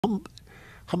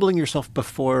humbling yourself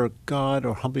before God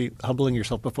or humbling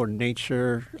yourself before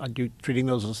nature? Are you treating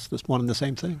those as this one and the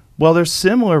same thing? Well, they're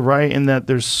similar, right? In that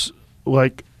there's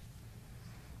like,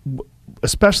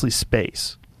 especially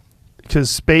space, because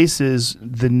space is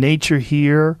the nature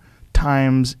here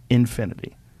times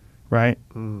infinity, right?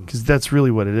 Because that's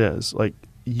really what it is. Like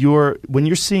when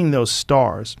you're seeing those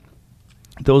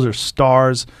are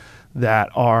stars that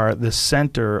are the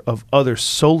center of other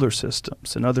solar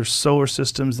systems and other solar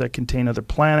systems that contain other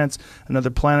planets and other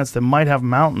planets that might have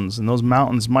mountains, and those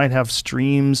mountains might have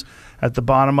streams at the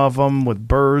bottom of them with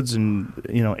birds and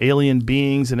alien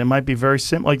beings, and it might be very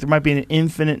simple. Like there might be an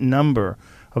infinite number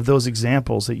of those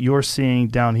examples that you're seeing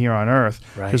down here on Earth.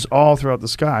 Right. Just all throughout the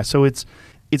sky. So it's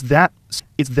that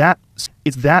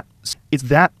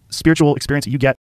spiritual experience that you get